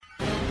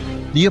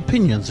The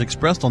opinions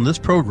expressed on this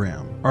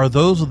program are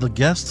those of the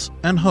guests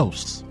and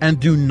hosts and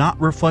do not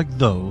reflect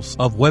those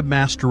of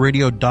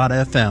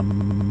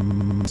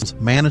WebmasterRadio.fm's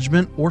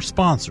management or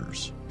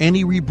sponsors.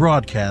 Any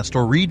rebroadcast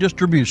or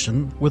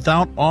redistribution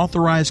without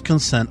authorized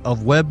consent of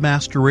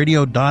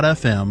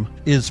WebmasterRadio.fm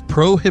is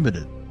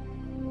prohibited.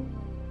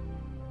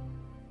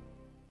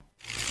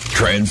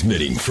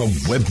 Transmitting from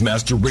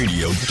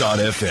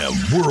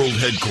WebmasterRadio.fm world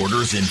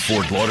headquarters in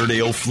Fort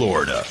Lauderdale,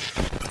 Florida.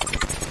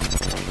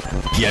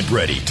 Get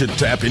ready to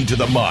tap into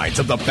the minds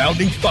of the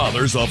founding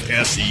fathers of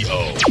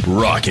SEO.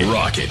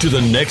 Rocket to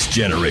the next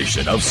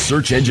generation of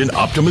search engine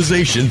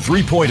optimization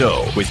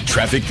 3.0 with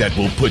traffic that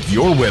will put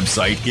your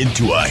website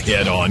into a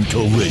head-on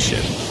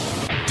collision.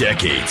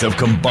 Decades of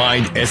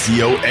combined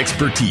SEO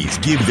expertise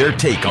give their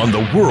take on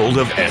the world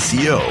of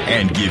SEO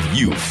and give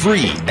you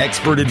free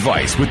expert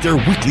advice with their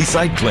weekly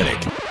site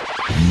clinic.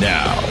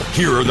 Now,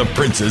 here are the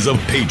princes of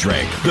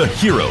PageRank, the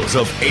heroes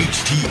of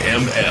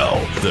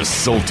HTML, the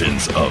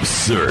sultans of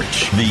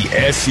search, the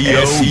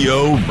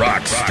SEO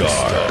rock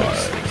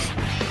stars.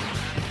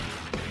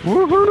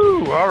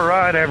 Woohoo! All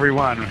right,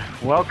 everyone.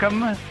 Welcome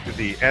to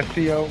the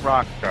SEO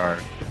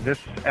Rockstars. This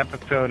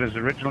episode is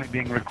originally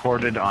being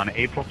recorded on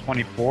April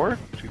 24,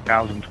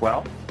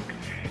 2012.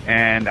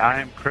 And I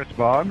am Chris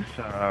Boggs,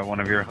 one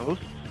of your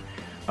hosts.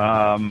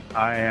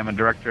 I am a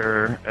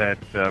director at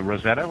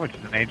Rosetta, which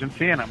is an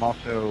agency, and I'm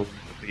also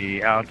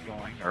the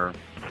outgoing or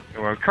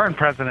current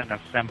president of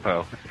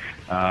SEMPO.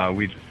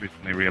 We just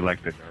recently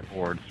reelected our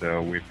board,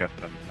 so we've got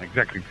some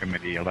executive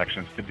committee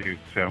elections to do.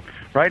 So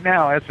right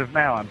now, as of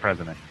now, I'm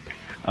president.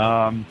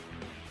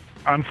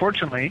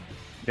 Unfortunately,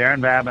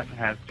 Darren Babin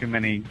has too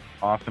many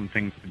awesome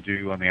things to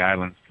do on the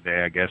islands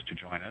today, I guess, to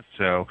join us.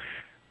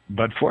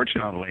 But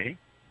fortunately,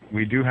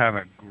 we do have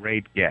a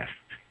great guest.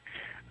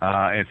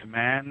 It's a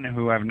man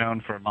who I've known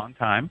for a long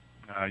time.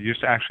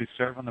 Used to actually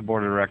serve on the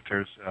board of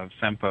directors of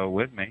SEMPO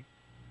with me,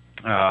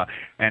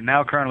 and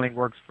now currently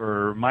works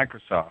for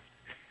Microsoft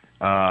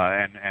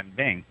and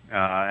Bing.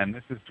 And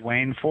this is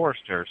Dwayne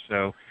Forrester.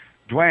 So,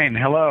 Dwayne,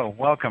 hello,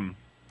 welcome.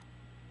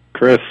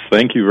 Chris,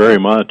 thank you very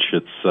much.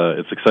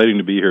 It's exciting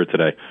to be here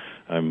today.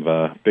 I'm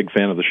a big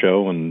fan of the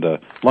show and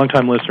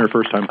long-time listener,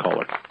 first-time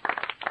caller.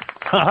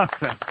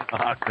 Awesome.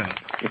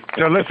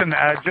 So listen,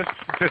 just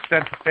to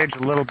set the stage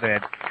a little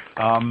bit,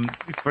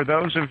 for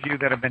those of you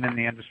that have been in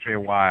the industry a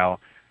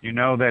while, you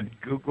know that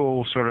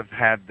Google sort of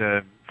had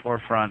the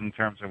forefront in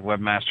terms of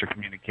webmaster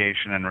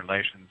communication and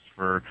relations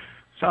for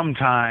some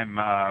time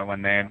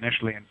when they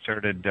initially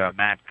inserted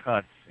Matt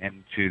Cutts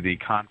into the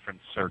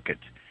conference circuit.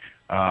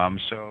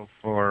 So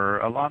for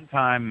a long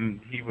time,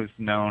 he was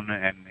known,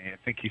 and I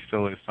think he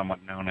still is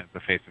somewhat known as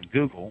the face of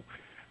Google.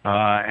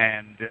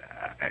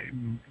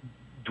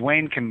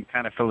 Dwayne can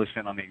kind of fill us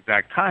in on the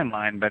exact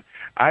timeline, but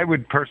I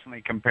would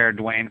personally compare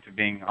Dwayne to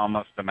being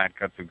almost the Matt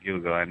Cutts of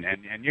Google, and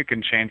you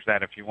can change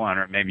that if you want,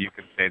 or maybe you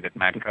can say that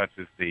Matt Cutts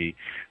is the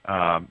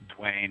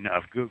Dwayne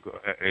of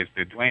Google,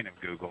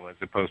 as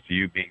opposed to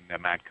you being the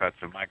Matt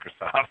Cutts of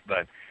Microsoft.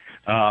 But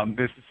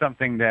this is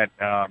something that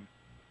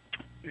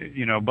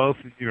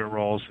both of your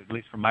roles, at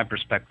least from my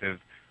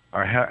perspective,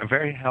 are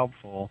very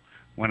helpful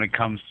when it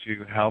comes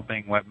to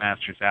helping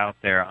webmasters out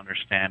there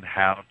understand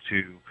how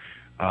to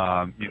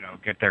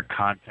get their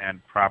content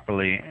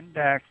properly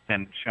indexed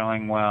and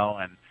showing well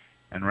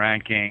and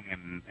ranking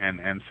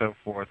and so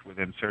forth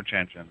within search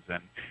engines.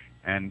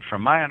 And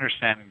from my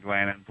understanding,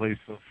 Dwayne, and please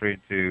feel free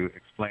to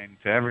explain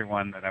to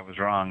everyone that I was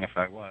wrong if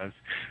I was,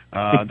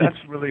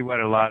 that's really what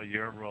a lot of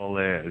your role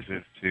is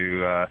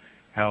to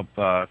help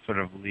sort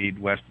of lead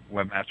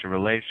webmaster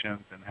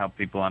relations and help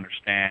people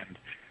understand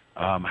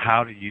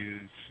how to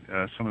use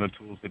some of the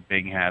tools that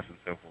Bing has and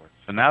so forth.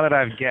 So now that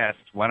I've guessed,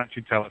 why don't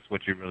you tell us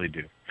what you really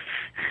do?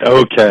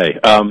 Okay.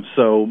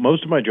 So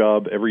most of my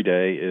job every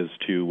day is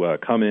to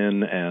come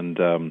in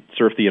and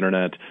surf the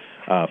Internet,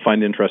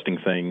 find interesting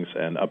things,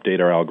 and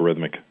update our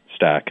algorithmic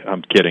stack.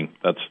 I'm kidding.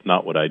 That's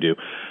not what I do.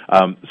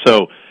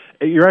 So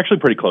you're actually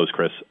pretty close,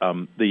 Chris.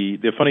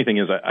 The funny thing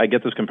is I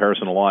get this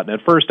comparison a lot. And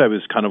at first I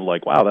was kind of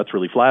like, wow, that's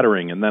really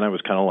flattering. And then I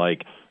was kind of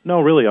like,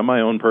 no, really, I'm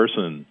my own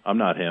person. I'm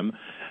not him.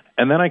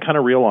 And then I kind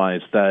of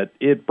realized that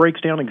it breaks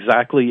down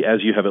exactly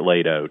as you have it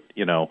laid out.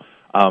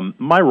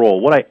 My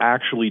role, what I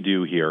actually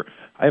do here,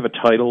 I have a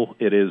title.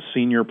 It is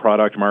Senior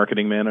Product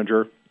Marketing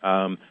Manager.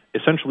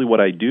 Essentially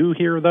what I do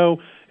here, though,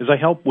 is I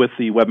help with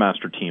the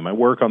webmaster team. I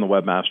work on the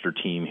webmaster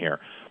team here.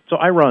 So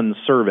I run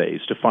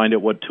surveys to find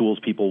out what tools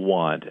people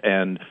want,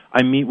 and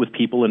I meet with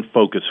people in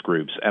focus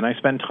groups, and I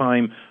spend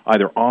time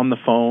either on the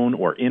phone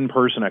or in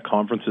person at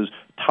conferences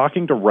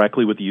talking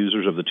directly with the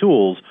users of the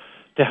tools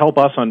to help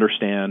us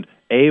understand,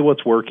 A,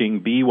 what's working,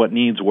 B, what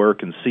needs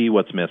work, and C,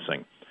 what's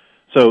missing.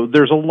 So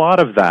there's a lot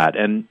of that,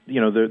 and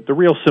the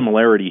real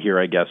similarity here,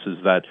 I guess, is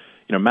that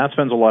Matt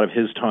spends a lot of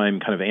his time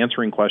kind of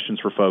answering questions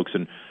for folks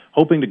and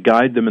hoping to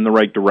guide them in the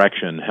right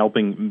direction,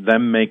 helping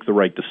them make the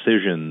right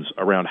decisions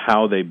around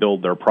how they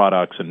build their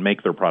products and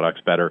make their products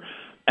better.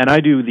 And I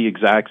do the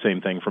exact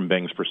same thing from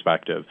Bing's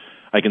perspective.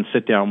 I can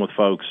sit down with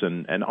folks,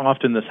 and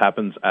often this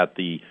happens at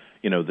the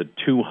the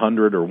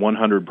 200 or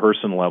 100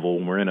 person level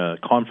when we're in a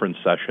conference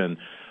session,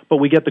 but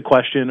we get the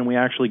question and we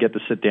actually get to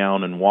sit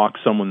down and walk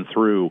someone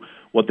through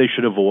what they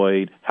should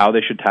avoid, how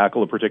they should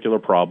tackle a particular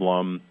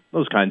problem,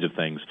 those kinds of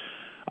things.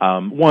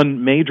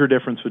 One major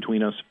difference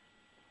between us,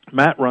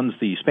 Matt runs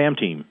the spam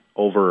team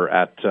over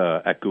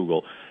at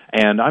Google,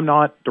 and I'm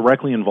not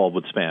directly involved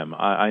with spam.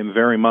 I'm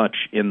very much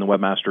in the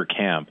Webmaster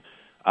camp.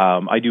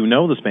 I do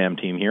know the spam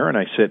team here, and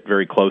I sit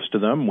very close to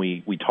them.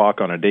 We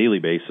talk on a daily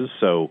basis,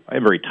 so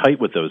I'm very tight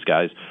with those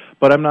guys.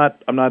 But I'm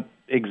not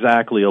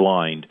exactly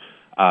aligned.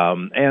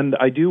 And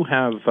I do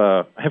have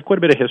quite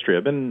a bit of history.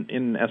 I've been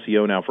in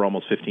SEO now for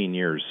almost 15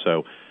 years.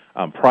 So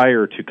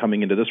prior to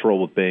coming into this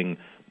role with Bing,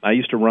 I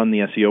used to run the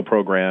SEO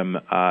program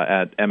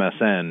at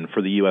MSN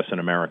for the U.S. and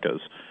Americas.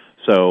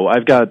 So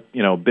I've got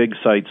big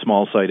site,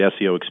 small site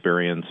SEO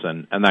experience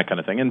and that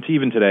kind of thing. And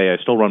even today,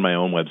 I still run my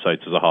own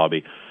websites as a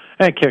hobby.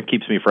 And it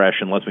keeps me fresh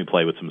and lets me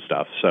play with some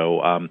stuff.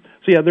 So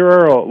yeah, there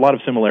are a lot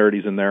of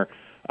similarities in there,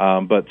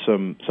 but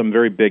some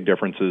very big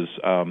differences.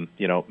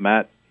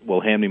 Matt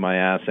will hand me my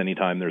ass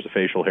anytime there's a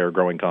facial hair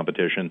growing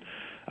competition.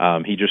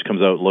 He just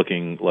comes out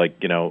looking like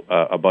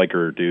a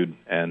biker dude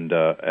and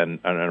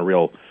a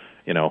real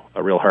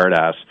hard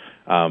ass.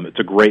 It's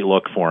a great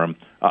look for him.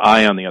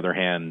 I, on the other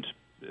hand,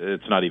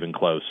 it's not even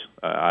close.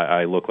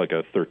 I look like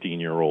a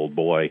 13-year-old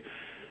boy.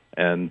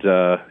 And,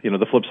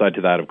 the flip side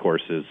to that, of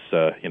course, is,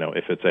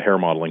 if it's a hair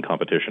modeling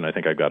competition, I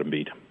think I've got him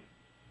beat.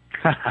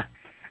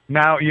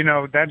 Now,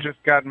 that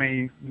just got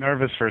me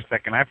nervous for a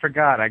second. I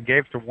forgot. I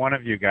gave to one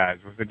of you guys.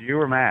 Was it you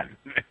or Matt?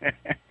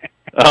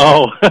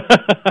 Oh.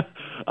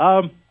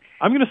 I'm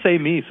going to say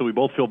me, so we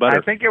both feel better.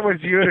 I think it was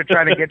you to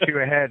try to get you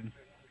ahead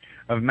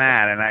of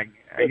Matt, and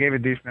I gave a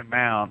decent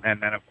amount,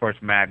 and then, of course,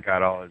 Matt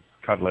got all his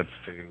cutlets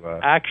to...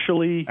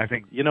 Actually, I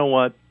think, you know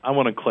what? I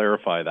want to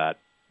clarify that.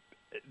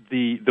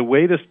 The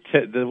way this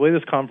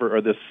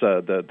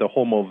the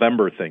whole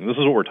Movember thing. This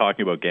is what we're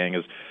talking about, gang.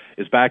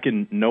 Is back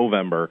in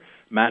November,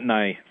 Matt and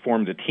I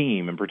formed a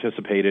team and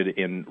participated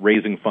in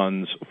raising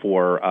funds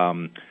for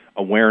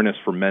awareness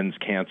for men's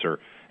cancer,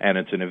 and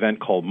it's an event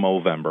called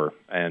Movember.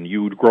 And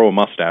you would grow a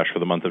mustache for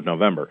the month of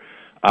November,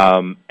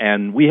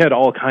 and we had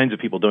all kinds of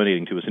people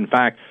donating to us. In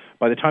fact,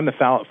 by the time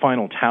the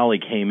final tally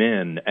came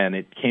in, and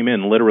it came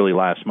in literally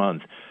last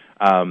month.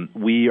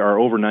 We are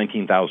over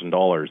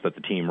 $19,000 that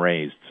the team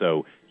raised.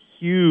 So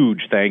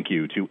huge thank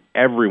you to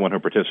everyone who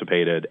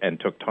participated and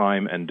took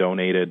time and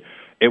donated.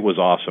 It was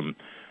awesome.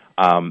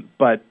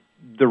 But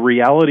the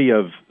reality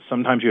of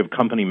sometimes you have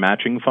company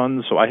matching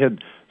funds. So I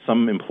had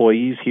some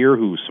employees here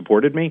who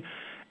supported me,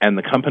 and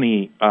the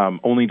company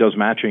only does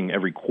matching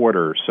every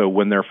quarter. So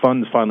when their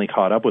funds finally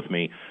caught up with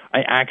me,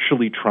 I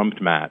actually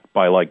trumped Matt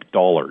by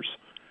dollars.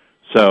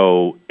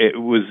 So it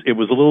was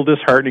a little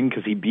disheartening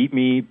because he beat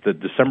me the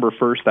December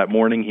 1st that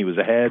morning. He was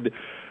ahead.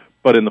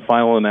 But in the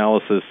final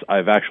analysis,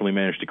 I've actually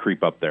managed to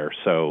creep up there.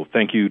 So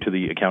thank you to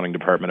the accounting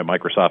department at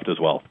Microsoft as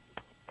well.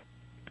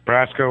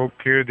 Brasco,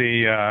 cue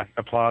the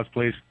applause,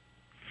 please.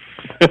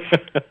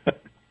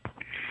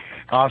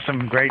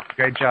 Awesome. Great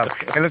job.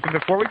 Hey, listen,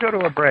 before we go to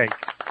a break,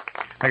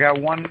 I got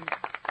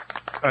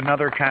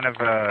another kind of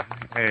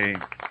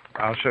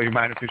I'll show you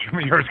mine if you show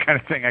me yours kind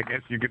of thing, I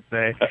guess you could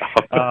say.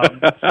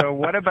 So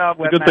what about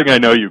Webmaster? Good thing I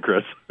know you,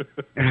 Chris.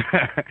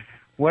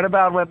 What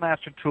about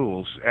Webmaster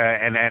Tools?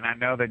 And I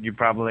know that you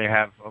probably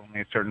have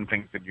only certain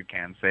things that you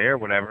can say or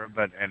whatever,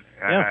 but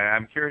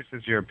I'm curious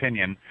as your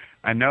opinion.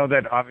 I know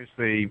that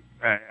obviously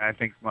I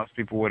think most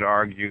people would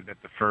argue that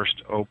the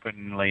first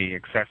openly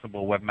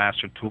accessible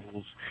Webmaster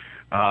Tools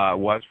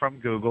was from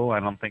Google. I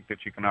don't think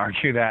that you can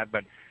argue that,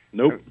 but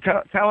nope.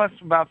 Tell us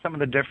about some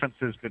of the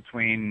differences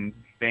between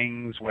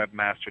Bing's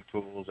Webmaster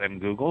Tools and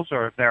Google's,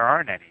 or if there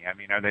aren't any. I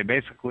mean, are they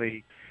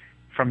basically,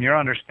 from your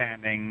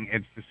understanding,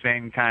 it's the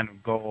same kind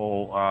of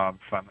goal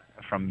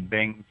from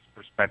Bing's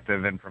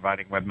perspective in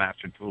providing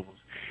Webmaster Tools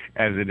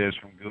as it is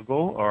from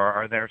Google, or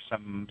are there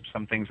some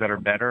things that are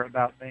better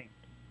about Bing?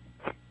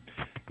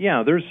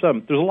 Yeah, there's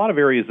a lot of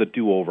areas that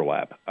do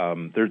overlap.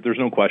 There's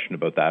no question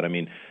about that. I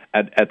mean,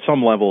 at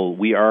some level,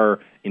 we are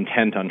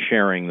intent on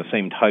sharing the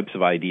same types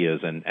of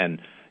ideas,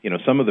 and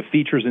some of the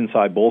features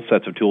inside both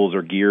sets of tools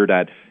are geared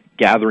at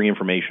gathering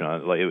information.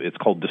 It's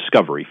called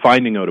discovery,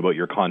 finding out about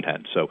your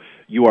content. So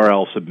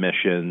URL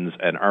submissions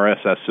and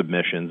RSS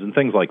submissions and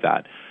things like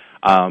that.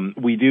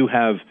 We do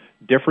have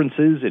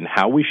differences in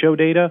how we show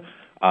data.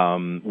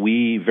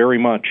 We very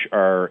much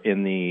are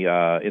in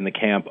the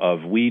camp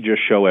of we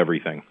just show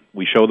everything.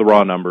 We show the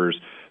raw numbers.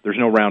 There's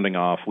no rounding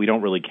off. We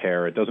don't really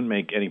care. It doesn't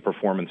make any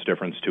performance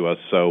difference to us.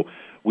 So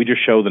we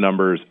just show the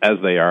numbers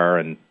as they are,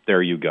 and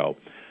there you go.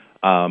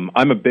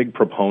 I'm a big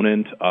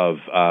proponent of,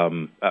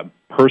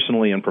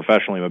 personally and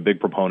professionally, I'm a big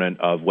proponent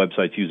of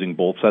websites using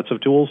both sets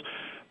of tools.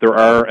 There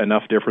are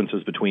enough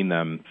differences between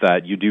them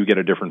that you do get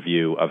a different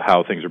view of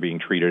how things are being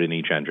treated in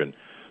each engine.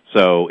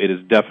 So it is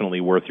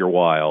definitely worth your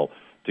while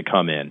to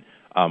come in.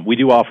 We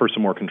do offer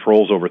some more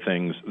controls over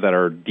things that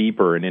are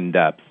deeper and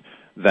in-depth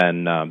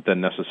than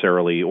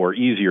necessarily, or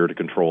easier to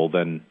control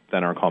than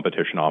our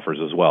competition offers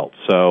as well.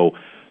 So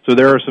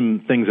there are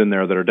some things in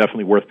there that are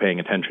definitely worth paying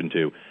attention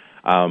to.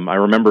 I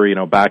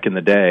remember, back in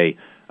the day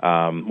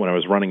when I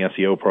was running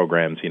SEO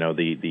programs,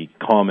 the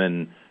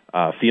common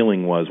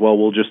feeling was, well,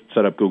 we'll just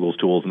set up Google's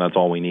tools and that's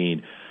all we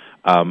need.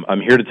 I'm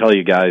here to tell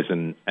you guys,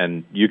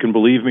 and you can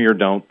believe me or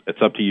don't.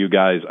 It's up to you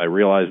guys. I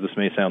realize this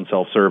may sound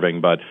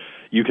self-serving, but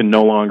you can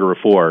no longer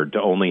afford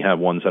to only have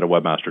one set of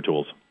Webmaster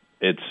Tools.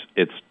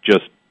 It's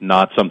just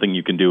not something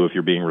you can do if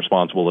you're being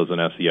responsible as an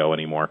SEO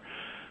anymore.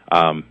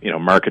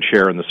 Market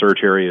share in the search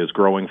area is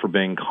growing for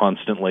Bing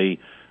constantly.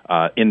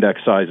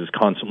 Index size is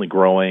constantly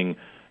growing.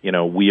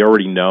 We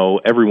already know,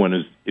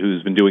 everyone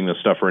who's been doing this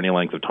stuff for any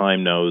length of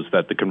time knows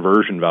that the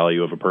conversion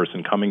value of a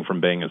person coming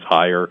from Bing is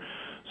higher.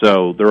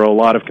 So there are a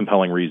lot of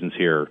compelling reasons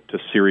here to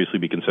seriously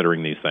be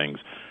considering these things.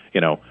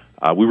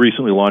 We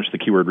recently launched the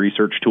keyword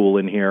research tool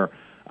in here.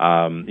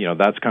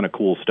 That's kind of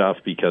cool stuff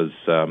because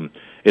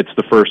it's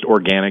the first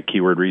organic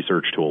keyword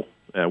research tool.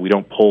 We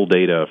don't pull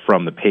data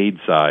from the paid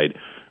side,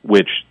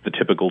 which the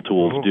typical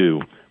tools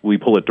do. We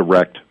pull it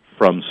direct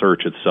from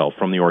search itself,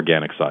 from the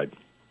organic side.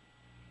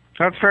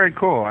 That's very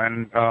cool.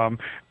 And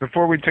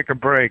before we take a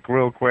break,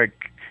 real quick,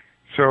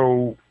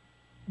 so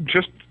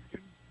just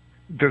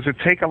does it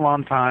take a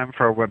long time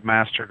for a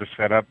webmaster to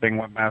set up Bing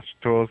Webmaster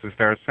Tools? Is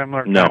there a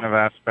similar kind of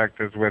aspect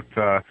as with,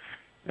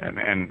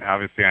 and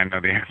obviously I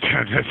know the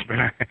answer to this,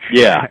 but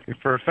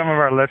for some of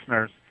our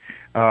listeners,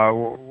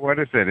 what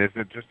is it? Is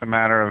it just a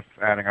matter of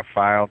adding a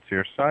file to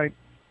your site?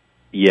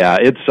 Yeah,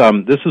 it's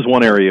this is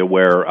one area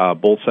where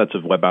both sets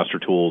of Webmaster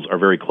Tools are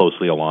very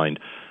closely aligned.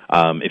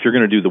 If you're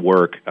going to do the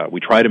work, we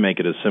try to make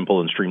it as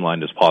simple and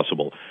streamlined as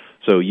possible.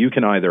 So you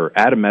can either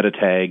add a meta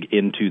tag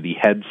into the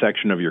head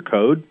section of your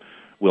code.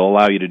 We'll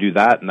allow you to do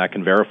that, and that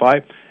can verify.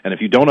 And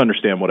if you don't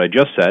understand what I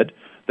just said,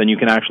 then you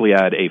can actually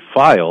add a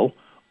file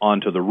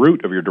onto the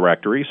root of your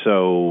directory.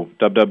 So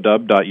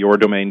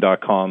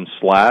www.yourdomain.com/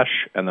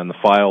 and then the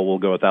file will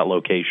go at that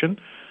location.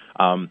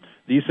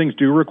 These things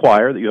do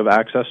require that you have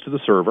access to the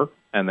server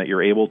and that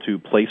you're able to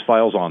place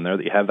files on there,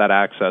 that you have that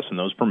access and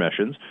those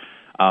permissions.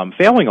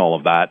 Failing all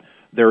of that,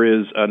 there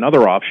is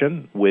another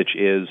option, which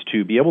is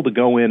to be able to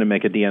go in and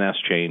make a DNS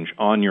change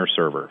on your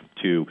server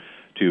to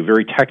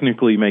very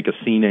technically make a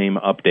CNAME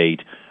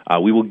update.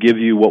 We will give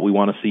you what we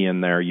want to see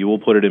in there. You will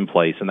put it in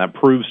place, and that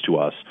proves to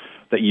us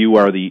that you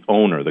are the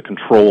owner, the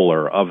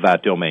controller of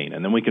that domain,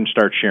 and then we can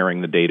start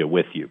sharing the data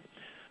with you.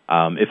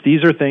 If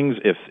these are things,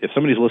 if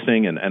somebody's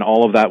listening and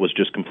all of that was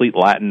just complete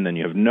Latin and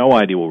you have no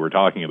idea what we're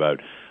talking about,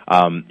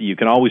 you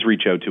can always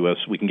reach out to us.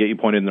 We can get you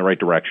pointed in the right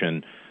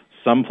direction.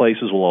 Some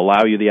places will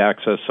allow you the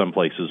access, some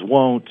places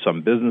won't.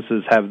 Some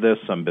businesses have this,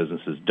 some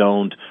businesses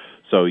don't.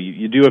 So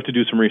you do have to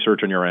do some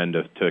research on your end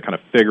to kind of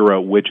figure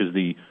out which is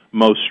the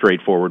most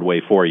straightforward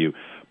way for you.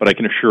 But I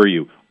can assure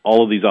you,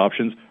 all of these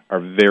options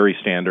are very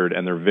standard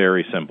and they're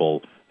very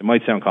simple. It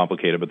might sound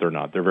complicated, but they're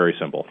not. They're very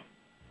simple.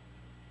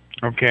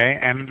 Okay,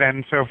 and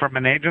then so from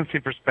an agency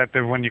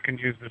perspective, when you can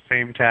use the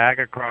same tag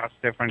across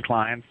different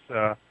clients,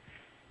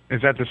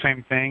 is that the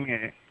same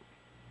thing?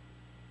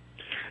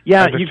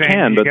 Yeah, you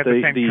can, but you get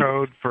the same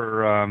code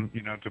for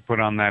to put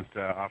on that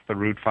off the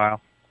root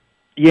file.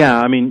 Yeah,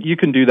 I mean, you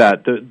can do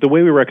that. The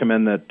way we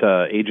recommend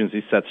that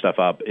agencies set stuff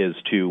up is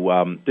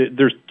to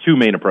there's two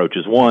main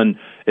approaches. One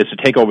is to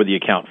take over the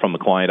account from the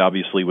client,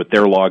 obviously, with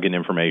their login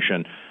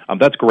information.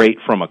 That's great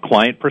from a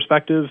client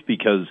perspective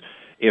because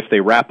if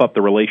they wrap up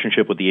the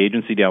relationship with the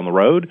agency down the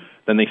road,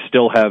 then they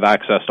still have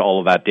access to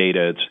all of that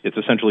data. It's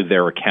essentially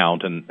their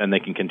account, and they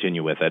can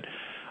continue with it.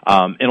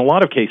 In a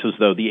lot of cases,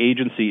 though, the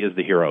agency is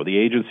the hero. The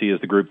agency is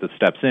the group that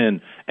steps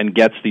in and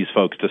gets these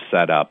folks to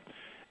set up.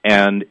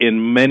 And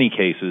in many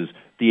cases,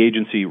 the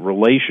agency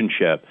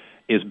relationship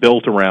is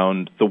built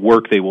around the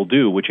work they will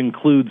do, which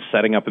includes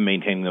setting up and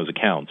maintaining those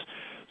accounts.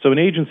 So an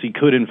agency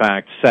could, in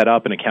fact, set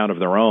up an account of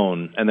their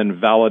own and then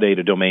validate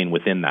a domain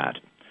within that.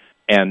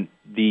 And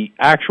the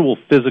actual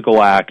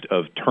physical act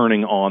of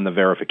turning on the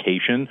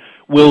verification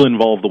will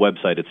involve the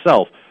website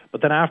itself.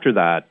 But then after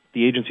that,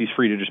 the agency is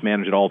free to just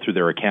manage it all through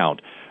their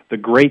account. The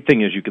great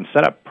thing is you can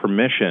set up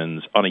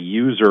permissions on a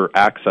user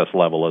access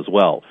level as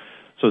well.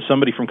 So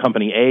somebody from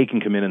company A can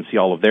come in and see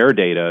all of their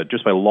data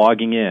just by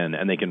logging in,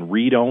 and they can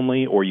read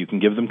only, or you can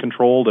give them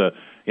control to,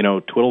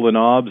 twiddle the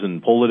knobs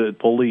and pull the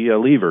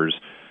levers,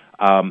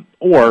 and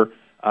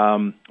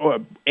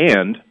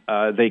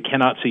they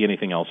cannot see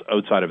anything else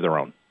outside of their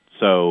own.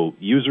 So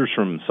users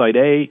from Site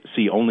A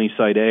see only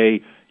Site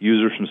A,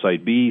 users from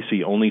Site B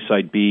see only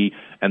Site B,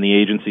 and the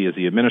agency as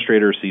the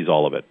administrator sees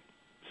all of it.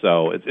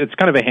 So it's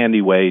kind of a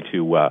handy way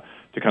to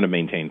kind of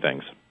maintain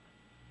things.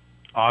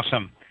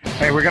 Awesome.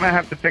 Hey, we're going to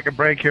have to take a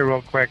break here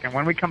real quick, and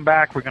when we come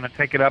back, we're going to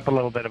take it up a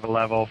little bit of a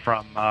level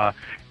from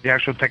the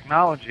actual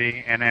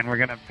technology, and then we're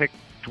going to pick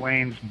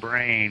Dwayne's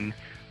brain.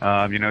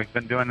 He's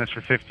been doing this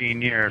for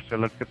 15 years, so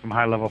let's get some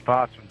high-level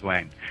thoughts from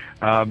Dwayne.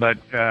 But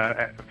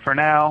for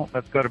now,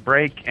 let's go to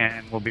break,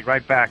 and we'll be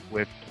right back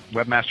with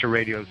Webmaster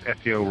Radio's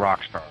SEO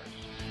Rockstars.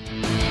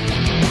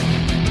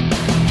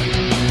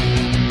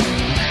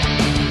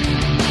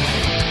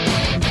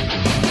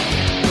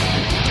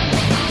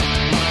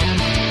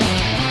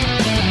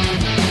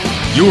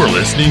 You're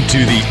listening to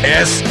the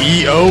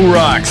SEO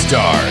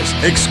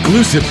Rockstars,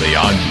 exclusively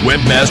on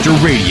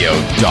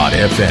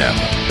WebmasterRadio.fm.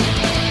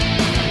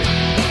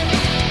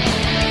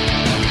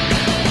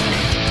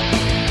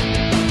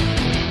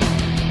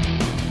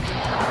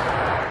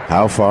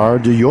 How far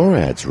do your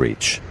ads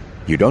reach?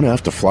 You don't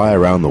have to fly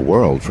around the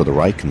world for the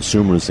right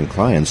consumers and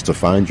clients to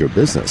find your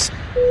business.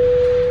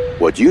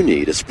 What you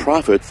need is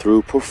profit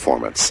through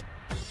performance.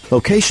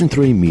 Location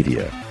 3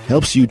 Media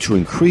helps you to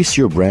increase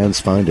your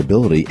brand's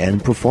findability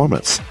and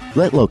performance.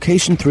 Let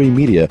Location 3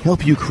 Media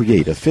help you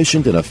create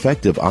efficient and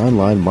effective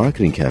online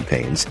marketing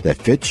campaigns that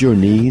fit your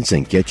needs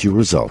and get you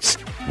results.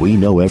 We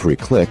know every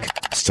click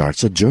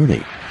starts a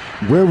journey.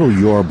 Where will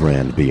your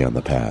brand be on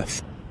the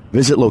path?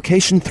 Visit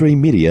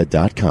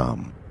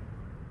location3media.com.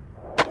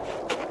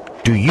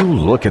 Do you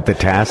look at the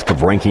task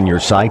of ranking your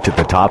site at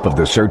the top of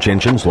the search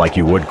engines like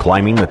you would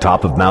climbing the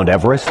top of Mount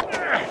Everest?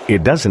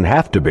 It doesn't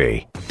have to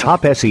be.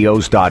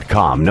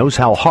 TopSEOs.com knows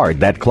how hard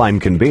that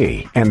climb can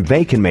be, and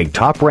they can make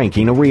top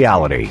ranking a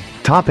reality.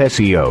 Top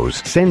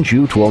SEOs sends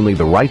you to only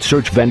the right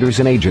search vendors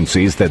and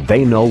agencies that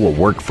they know will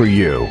work for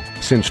you.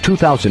 Since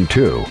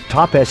 2002,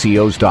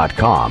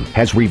 TopSEOs.com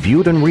has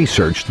reviewed and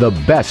researched the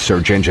best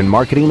search engine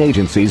marketing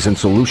agencies and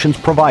solutions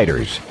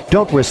providers.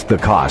 Don't risk the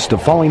cost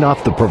of falling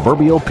off the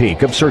proverbial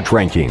peak of search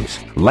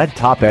rankings. Let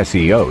Top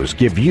SEOs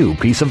give you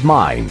peace of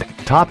mind.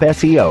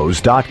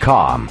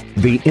 TopSEOs.com,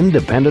 the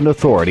independent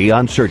authority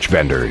on search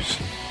vendors.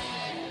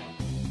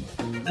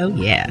 Oh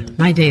yeah,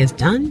 my day is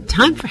done.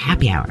 Time for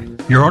happy hour.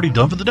 You're already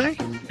done for the day?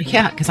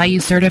 Yeah, because I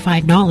use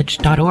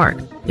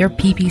CertifiedKnowledge.org. Their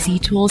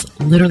PPC tools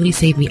literally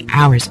save me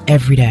hours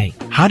every day.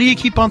 How do you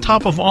keep on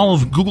top of all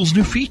of Google's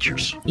new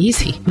features?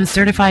 Easy. With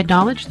Certified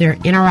Knowledge, their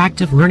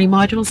interactive learning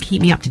modules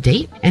keep me up to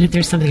date. And if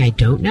there's something I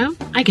don't know,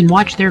 I can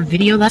watch their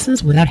video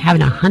lessons without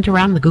having to hunt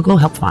around the Google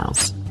help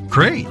files.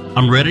 Great.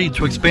 I'm ready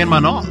to expand my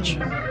knowledge.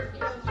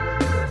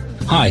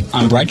 Hi,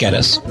 I'm Brad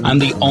Geddes. I'm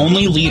the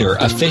only leader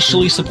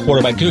officially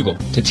supported by Google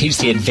to teach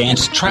the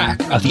advanced track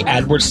of the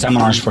AdWords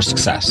Seminars for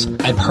Success.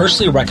 I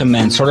personally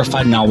recommend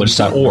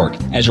CertifiedKnowledge.org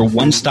as your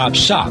one-stop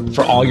shop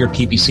for all your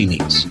PPC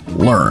needs.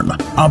 Learn,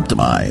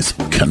 optimize,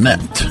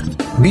 connect.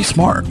 Be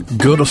smart.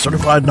 Go to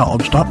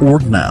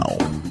CertifiedKnowledge.org now.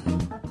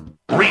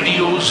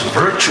 Radio's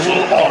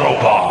virtual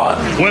Autobahn.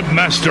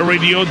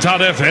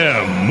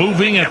 WebmasterRadio.fm,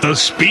 moving at the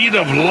speed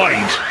of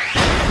light.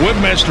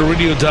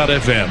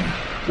 WebmasterRadio.fm,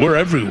 we're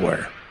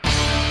everywhere.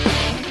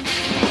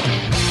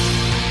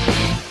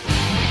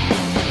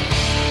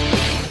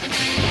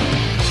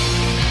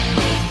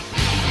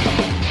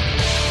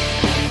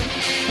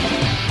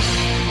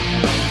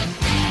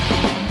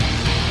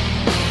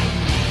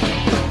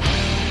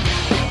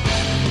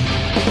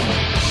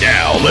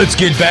 Now let's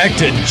get back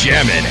to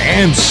jamming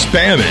and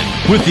spamming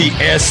with the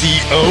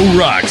SEO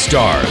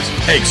Rockstars,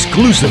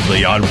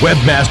 exclusively on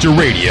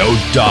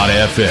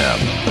WebmasterRadio.fm.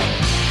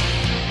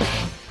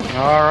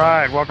 All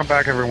right, welcome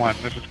back, everyone.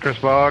 This is Chris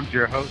Boggs,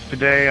 your host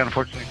today.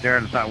 Unfortunately,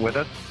 Darren's not with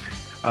us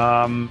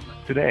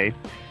today.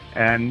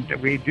 And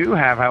we do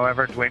have,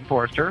 however, Dwayne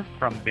Forrester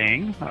from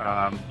Bing,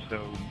 so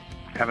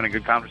having a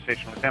good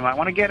conversation with him. I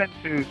want to get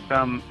into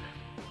some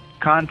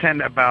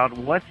content about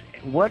what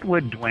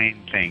would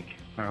Dwayne think,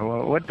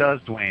 or what does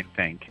Dwayne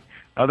think,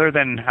 other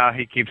than how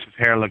he keeps his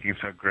hair looking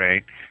so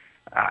great.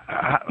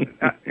 How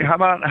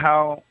about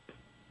how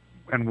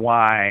and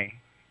why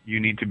you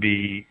need to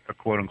be a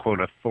quote-unquote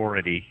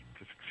authority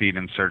to succeed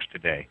in search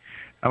today?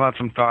 How about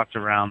some thoughts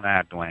around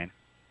that, Dwayne?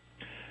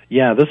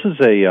 Yeah, this is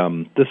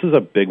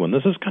a big one.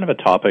 This is kind of a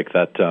topic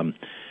that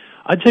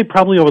I'd say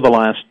probably over the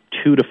last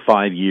 2 to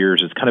 5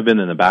 years it's kind of been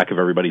in the back of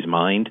everybody's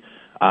mind,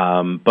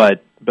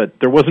 but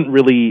there wasn't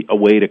really a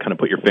way to kind of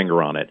put your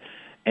finger on it.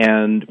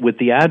 And with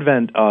the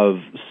advent of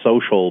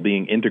social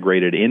being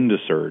integrated into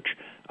search,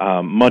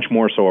 much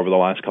more so over the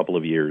last couple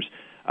of years,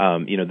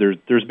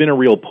 there's been a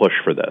real push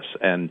for this,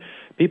 and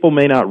people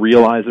may not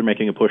realize they're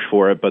making a push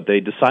for it, but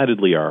they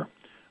decidedly are.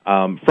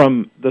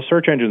 From the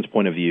search engine's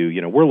point of view,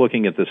 we're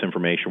looking at this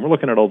information, we're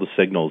looking at all the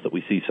signals that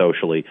we see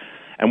socially,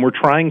 and we're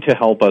trying to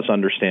help us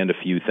understand a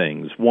few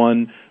things.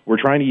 One,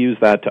 we're trying to use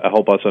that to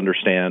help us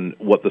understand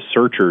what the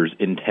searcher's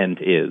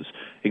intent is,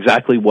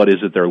 exactly what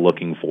is it they're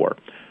looking for.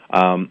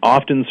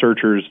 Often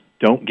searchers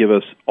don't give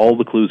us all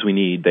the clues we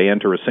need. They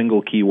enter a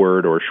single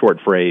keyword or a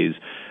short phrase,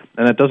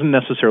 and that doesn't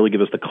necessarily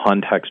give us the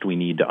context we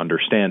need to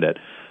understand it.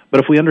 But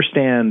if we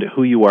understand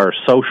who you are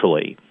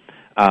socially,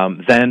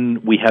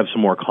 then we have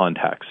some more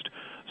context.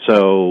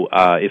 So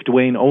if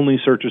Dwayne only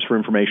searches for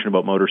information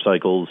about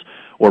motorcycles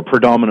or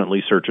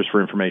predominantly searches for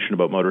information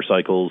about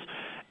motorcycles,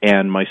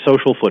 and my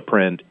social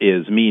footprint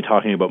is me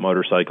talking about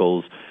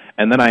motorcycles,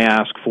 and then I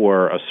ask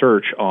for a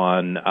search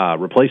on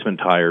replacement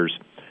tires,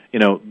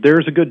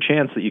 there's a good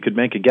chance that you could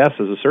make a guess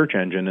as a search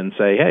engine and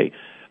say, hey,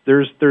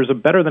 there's a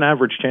better than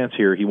average chance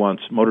here he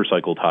wants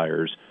motorcycle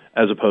tires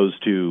as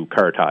opposed to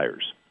car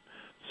tires.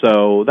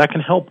 So that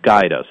can help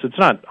guide us. It's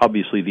not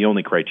obviously the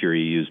only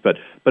criteria you use, but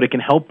it can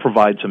help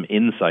provide some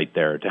insight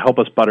there to help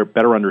us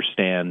better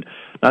understand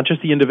not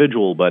just the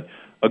individual, but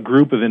a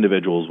group of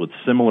individuals with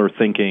similar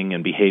thinking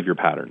and behavior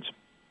patterns.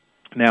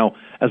 Now,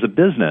 as a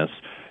business,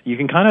 you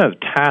can kind of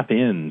tap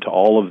into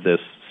all of this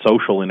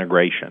social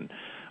integration.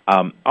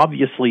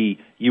 Obviously,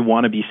 you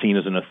want to be seen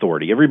as an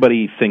authority.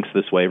 Everybody thinks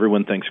this way.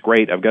 Everyone thinks,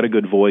 great, I've got a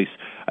good voice.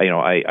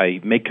 I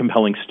make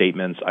compelling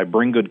statements. I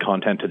bring good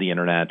content to the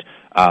Internet.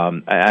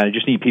 And I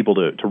just need people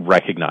to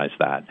recognize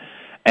that.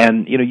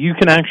 And, you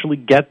can actually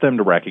get them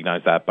to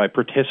recognize that by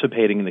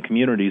participating in the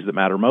communities that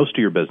matter most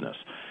to your business.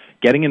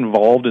 Getting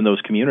involved in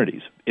those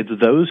communities. It's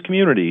those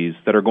communities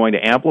that are going to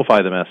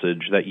amplify the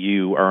message that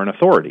you are an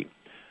authority.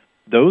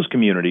 Those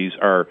communities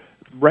are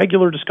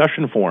regular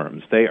discussion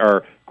forums. They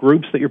are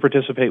groups that you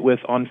participate with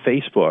on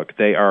Facebook.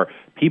 They are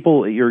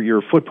people,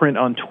 your footprint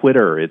on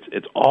Twitter.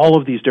 It's all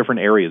of these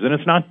different areas. And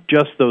it's not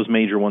just those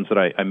major ones that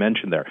I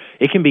mentioned there.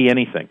 It can be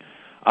anything.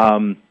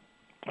 We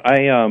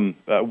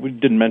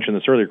didn't mention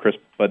this earlier, Chris,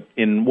 but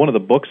in one of the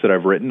books that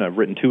I've written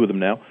 2 of them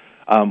now,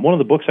 one of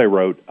the books I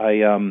wrote,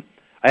 I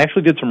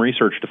actually did some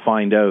research to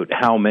find out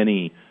how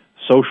many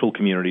social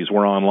communities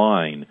were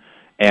online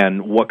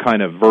and what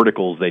kind of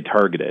verticals they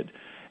targeted.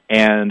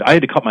 And I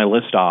had to cut my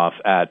list off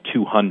at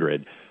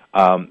 200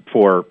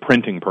 for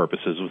printing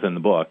purposes within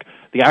the book.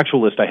 The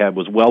actual list I had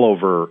was well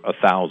over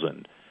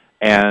 1,000.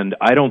 And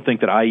I don't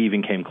think that I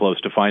even came close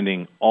to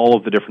finding all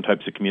of the different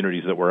types of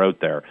communities that were out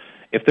there.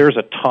 If there's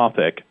a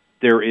topic,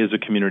 there is a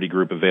community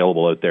group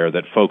available out there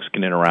that folks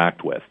can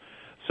interact with.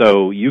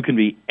 So you can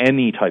be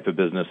any type of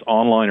business,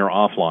 online or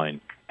offline,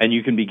 and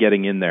you can be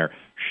getting in there,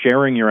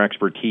 sharing your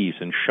expertise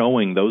and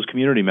showing those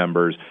community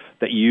members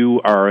that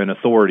you are an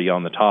authority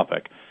on the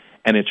topic.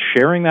 And it's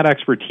sharing that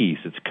expertise,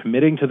 it's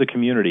committing to the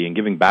community and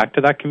giving back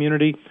to that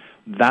community.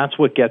 That's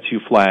what gets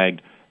you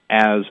flagged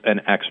as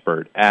an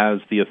expert, as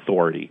the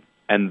authority.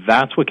 And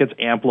that's what gets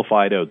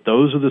amplified out.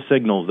 Those are the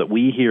signals that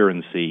we hear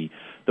and see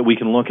that we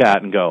can look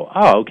at and go,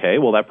 oh, okay,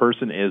 well, that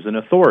person is an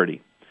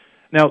authority.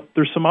 Now,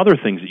 there's some other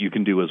things that you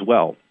can do as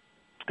well.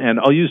 And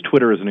I'll use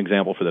Twitter as an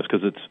example for this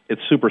because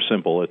it's super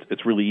simple.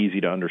 It's really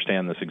easy to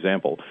understand this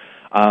example.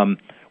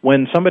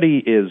 When somebody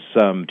is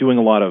doing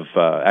a lot of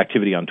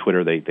activity on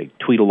Twitter, they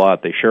tweet a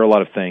lot, they share a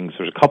lot of things.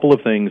 There's a couple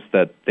of things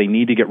that they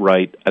need to get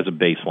right as a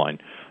baseline.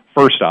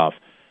 First off,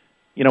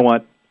 you know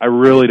what? I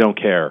really don't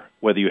care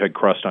whether you had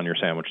crust on your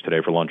sandwich today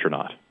for lunch or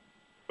not.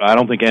 I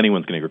don't think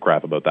anyone's going to give a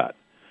crap about that.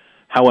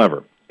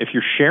 However, if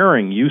you're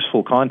sharing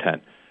useful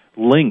content,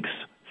 links,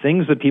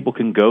 things that people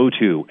can go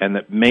to and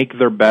that make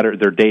their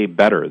day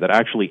better, that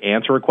actually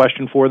answer a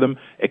question for them,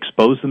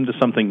 expose them to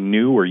something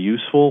new or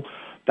useful,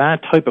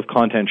 that type of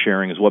content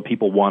sharing is what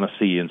people want to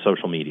see in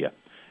social media.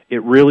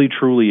 It really,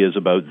 truly is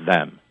about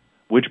them,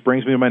 which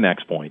brings me to my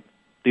next point,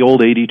 the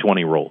old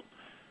 80-20 rule.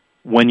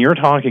 When you're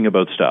talking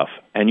about stuff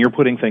and you're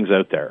putting things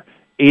out there,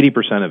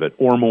 80% of it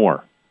or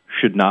more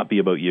should not be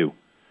about you.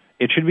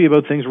 It should be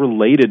about things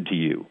related to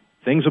you,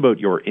 things about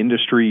your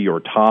industry, your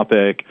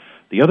topic.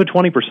 The other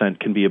 20%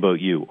 can be about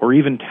you, or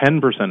even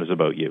 10% is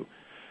about you.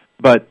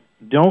 But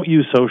don't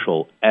use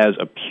social as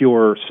a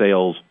pure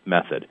sales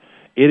method.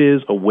 It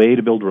is a way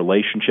to build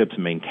relationships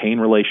and maintain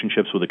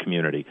relationships with a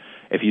community.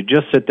 If you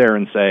just sit there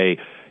and say,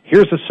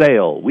 here's a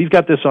sale, we've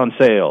got this on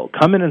sale,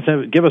 come in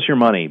and give us your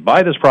money,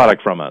 buy this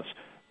product from us,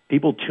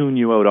 people tune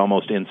you out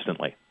almost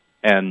instantly,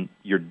 and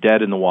you're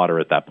dead in the water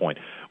at that point,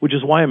 which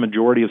is why a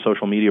majority of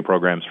social media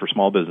programs for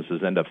small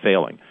businesses end up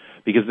failing,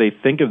 because they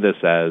think of this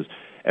as,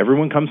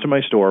 everyone comes to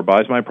my store,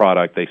 buys my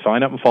product, they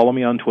sign up and follow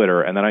me on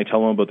Twitter, and then I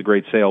tell them about the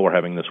great sale we're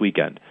having this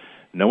weekend.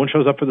 No one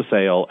shows up for the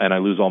sale, and I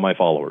lose all my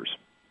followers.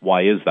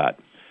 Why is that?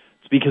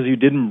 It's because you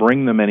didn't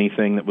bring them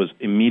anything that was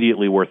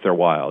immediately worth their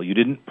while. You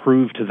didn't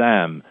prove to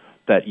them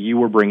that you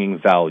were bringing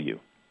value.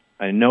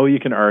 I know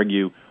you can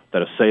argue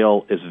that a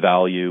sale is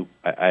value.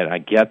 I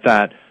get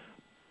that.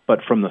 But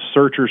from the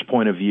searcher's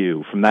point of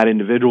view, from that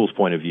individual's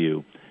point of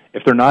view,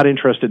 if they're not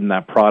interested in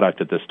that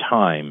product at this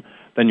time,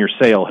 then your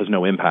sale has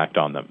no impact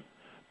on them.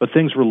 But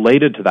things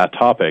related to that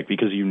topic,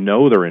 because you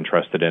know they're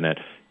interested in it,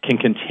 can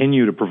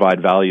continue to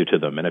provide value to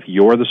them. And if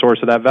you're the source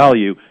of that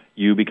value,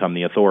 you become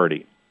the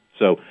authority.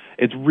 So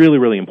it's really,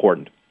 really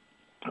important.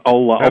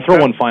 I'll throw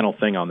one final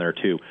thing on there,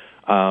 too.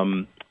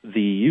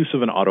 The use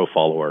of an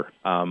auto-follower.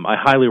 I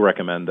highly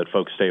recommend that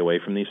folks stay away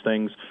from these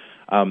things.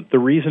 The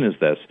reason is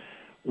this.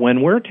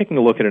 When we're taking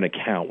a look at an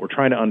account, we're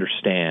trying to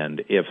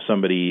understand if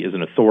somebody is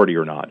an authority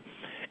or not.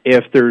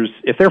 If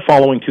they're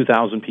following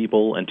 2,000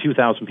 people and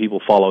 2,000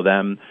 people follow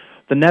them,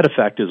 the net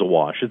effect is a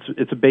wash.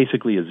 It's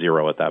basically a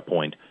zero at that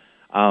point.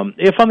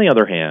 If, on the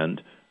other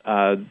hand,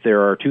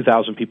 there are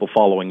 2,000 people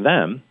following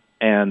them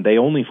and they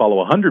only follow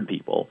 100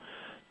 people,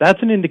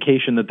 that's an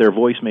indication that their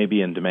voice may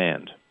be in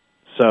demand.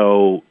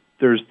 So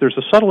there's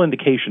a subtle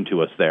indication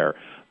to us there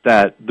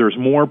that there's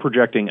more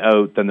projecting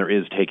out than there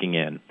is taking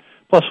in.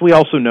 Plus, we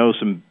also know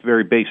some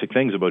very basic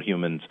things about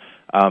humans.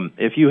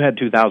 If you had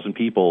 2,000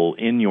 people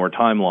in your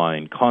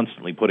timeline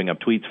constantly putting up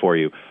tweets for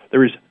you,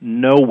 there is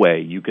no way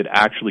you could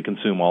actually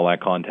consume all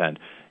that content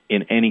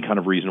in any kind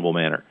of reasonable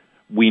manner.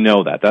 We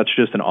know that. That's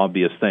just an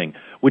obvious thing,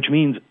 which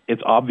means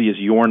it's obvious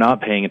you're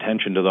not paying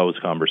attention to those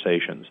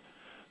conversations.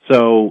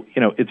 So,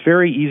 it's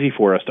very easy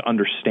for us to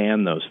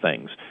understand those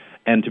things.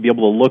 and to be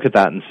able to look at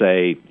that and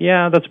say,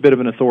 yeah, that's a bit of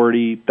an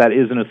authority, that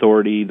is an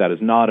authority, that is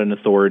not an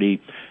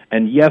authority.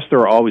 And yes, there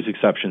are always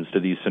exceptions to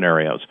these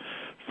scenarios.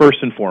 First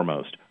and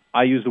foremost,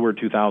 I use the word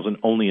 2,000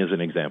 only as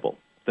an example.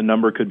 The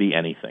number could be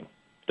anything.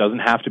 It doesn't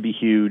have to be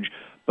huge,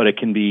 but it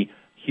can be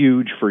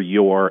huge for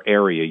your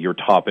area, your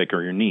topic,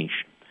 or your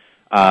niche.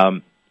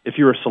 If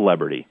you're a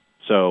celebrity,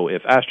 so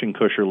if Ashton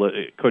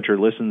Kutcher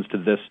listens to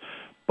this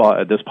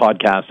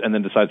podcast and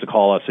then decides to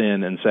call us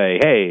in and say,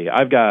 hey,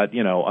 I've got,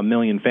 1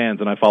 million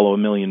fans and I follow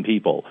 1 million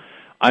people,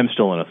 I'm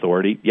still an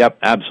authority. Yep,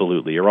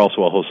 absolutely. You're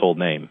also a household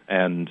name.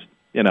 And,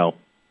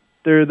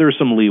 there's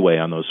some leeway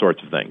on those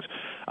sorts of things.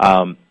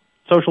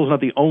 Social is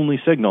not the only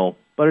signal,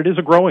 but it is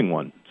a growing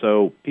one.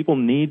 So people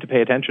need to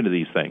pay attention to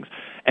these things.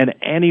 And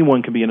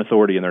anyone can be an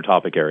authority in their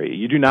topic area.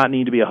 You do not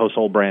need to be a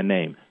household brand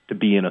name to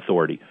be an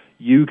authority.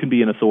 You can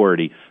be an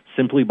authority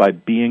simply by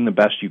being the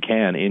best you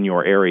can in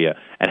your area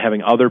and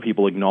having other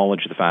people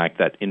acknowledge the fact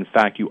that, in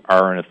fact, you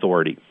are an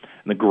authority.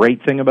 And the great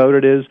thing about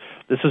it is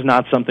this is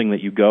not something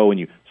that you go and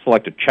you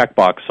select a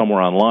checkbox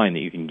somewhere online that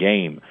you can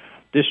game.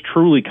 This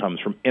truly comes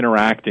from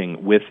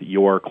interacting with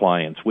your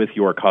clients, with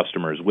your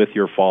customers, with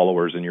your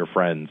followers and your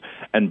friends,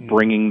 and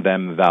bringing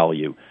them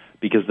value.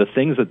 Because the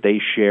things that they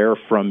share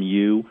from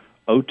you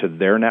out to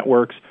their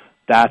networks,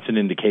 that's an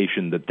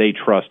indication that they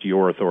trust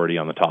your authority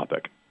on the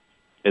topic.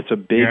 It's a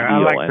big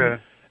deal,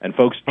 and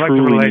folks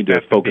truly need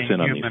to focus in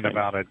on these things.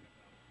 About it.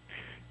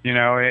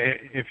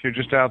 If you're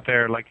just out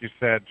there, like you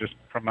said, just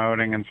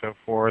promoting and so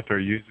forth, or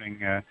using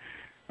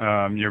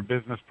your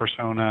business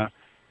persona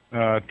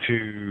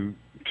to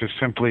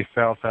simply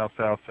sell,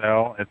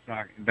 it's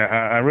not.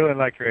 I really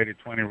like your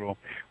 80-20 rule.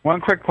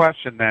 One quick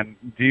question then: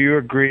 do you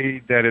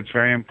agree that it's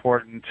very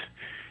important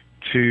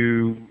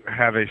to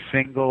have a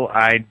single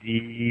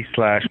ID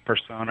 /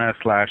 persona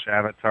 /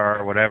 avatar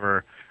or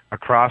whatever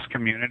across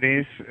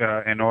communities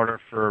in order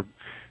for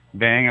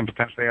Bing and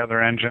potentially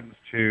other engines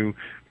to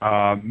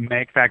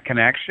make that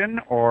connection?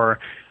 Or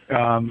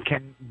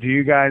do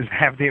you guys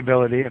have the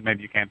ability, and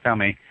maybe you can't tell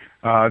me,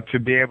 to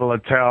be able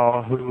to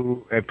tell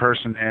who a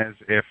person is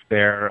if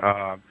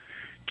they're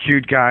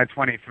cute guy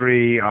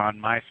 23 on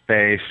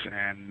MySpace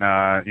and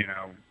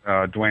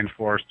Dwayne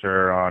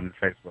Forrester on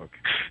Facebook?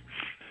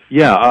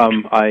 Yeah,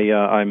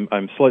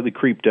 I'm slightly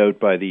creeped out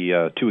by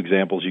the two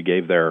examples you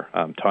gave there,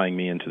 tying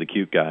me into the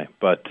cute guy.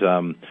 But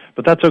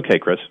that's okay,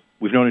 Chris.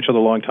 We've known each other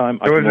a long time.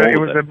 It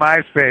was a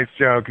MySpace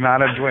joke,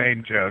 not a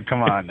Dwayne joke.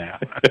 Come on now.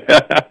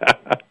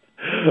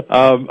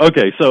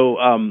 Okay, so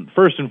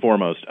first and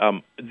foremost,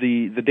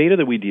 the data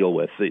that we deal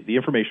with, the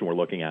information we're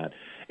looking at,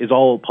 is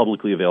all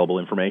publicly available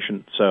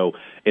information. So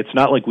it's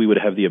not like we would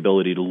have the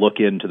ability to look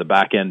into the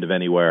back end of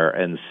Anywhere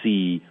and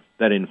see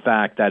that, in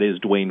fact, that is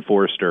Dwayne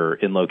Forrester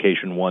in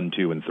location 1,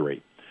 2, and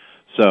 3.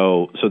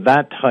 So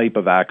that type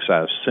of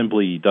access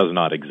simply does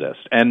not exist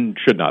and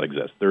should not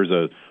exist. There's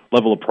a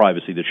level of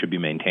privacy that should be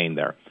maintained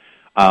there.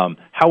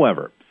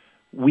 However,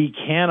 we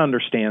can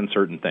understand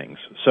certain things.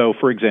 So,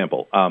 for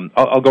example,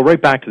 I'll go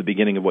right back to the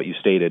beginning of what you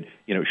stated.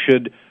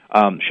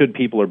 Should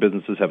people or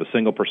businesses have a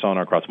single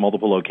persona across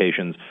multiple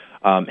locations?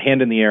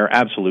 Hand in the air,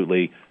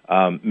 absolutely.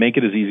 Make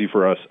it as easy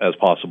for us as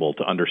possible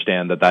to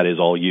understand that is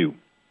all you.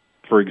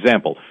 For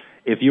example,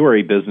 if you are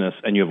a business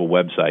and you have a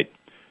website,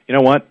 you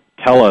know what?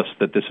 Tell us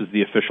that this is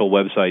the official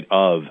website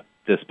of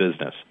this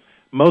business.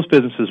 Most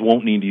businesses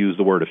won't need to use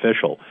the word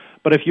official,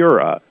 but if you're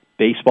a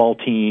baseball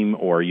team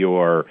or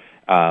you're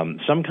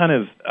some kind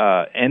of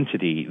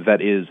entity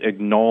that is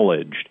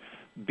acknowledged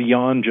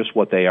beyond just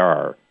what they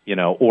are,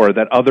 or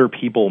that other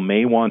people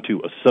may want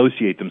to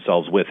associate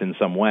themselves with in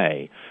some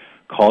way,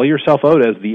 call yourself out as the